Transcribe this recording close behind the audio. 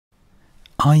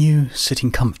Are you sitting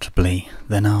comfortably?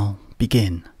 Then I'll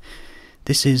begin.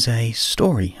 This is a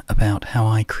story about how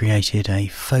I created a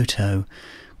photo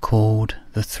called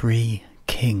The Three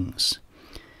Kings,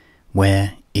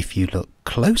 where if you look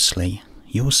closely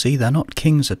you'll see they're not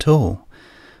kings at all,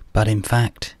 but in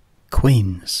fact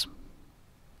queens.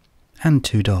 And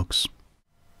two dogs.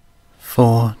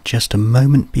 For just a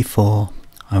moment before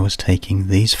I was taking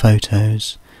these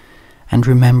photos and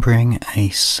remembering a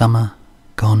summer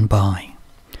gone by,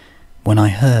 when I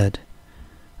heard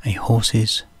a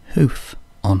horse's hoof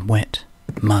on wet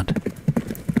mud.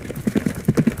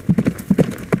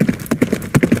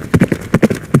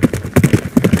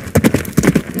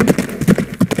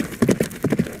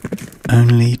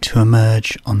 Only to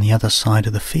emerge on the other side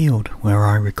of the field where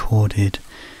I recorded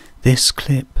this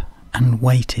clip and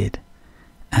waited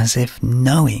as if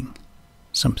knowing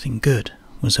something good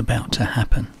was about to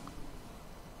happen.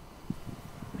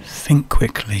 Think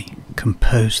quickly,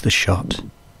 compose the shot,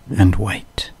 and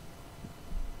wait.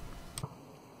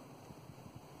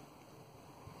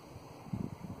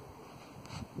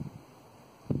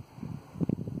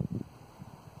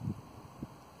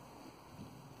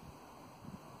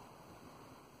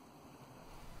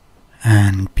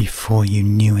 And before you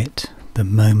knew it, the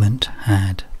moment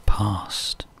had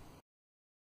passed.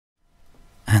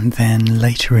 And then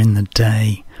later in the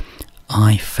day,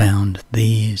 I found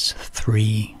these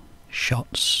three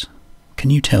shots. Can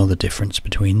you tell the difference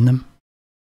between them?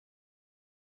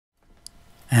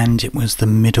 And it was the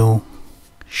middle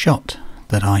shot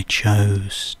that I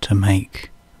chose to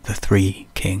make the three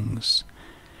kings.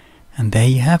 And there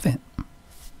you have it.